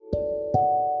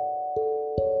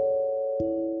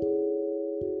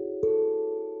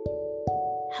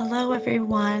Hello,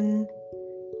 everyone.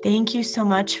 Thank you so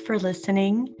much for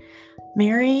listening.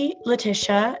 Mary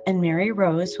Letitia and Mary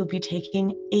Rose will be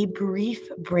taking a brief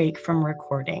break from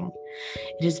recording.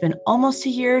 It has been almost a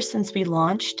year since we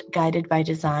launched Guided by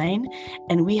Design,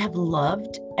 and we have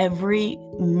loved every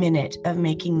minute of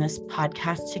making this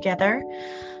podcast together.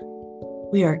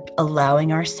 We are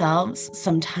allowing ourselves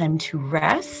some time to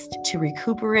rest, to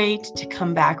recuperate, to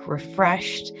come back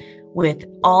refreshed with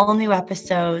all new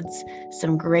episodes,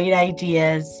 some great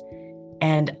ideas,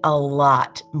 and a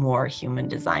lot more human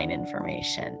design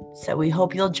information. So we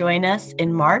hope you'll join us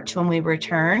in March when we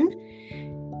return,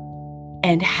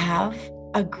 and have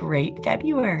a great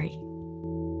February.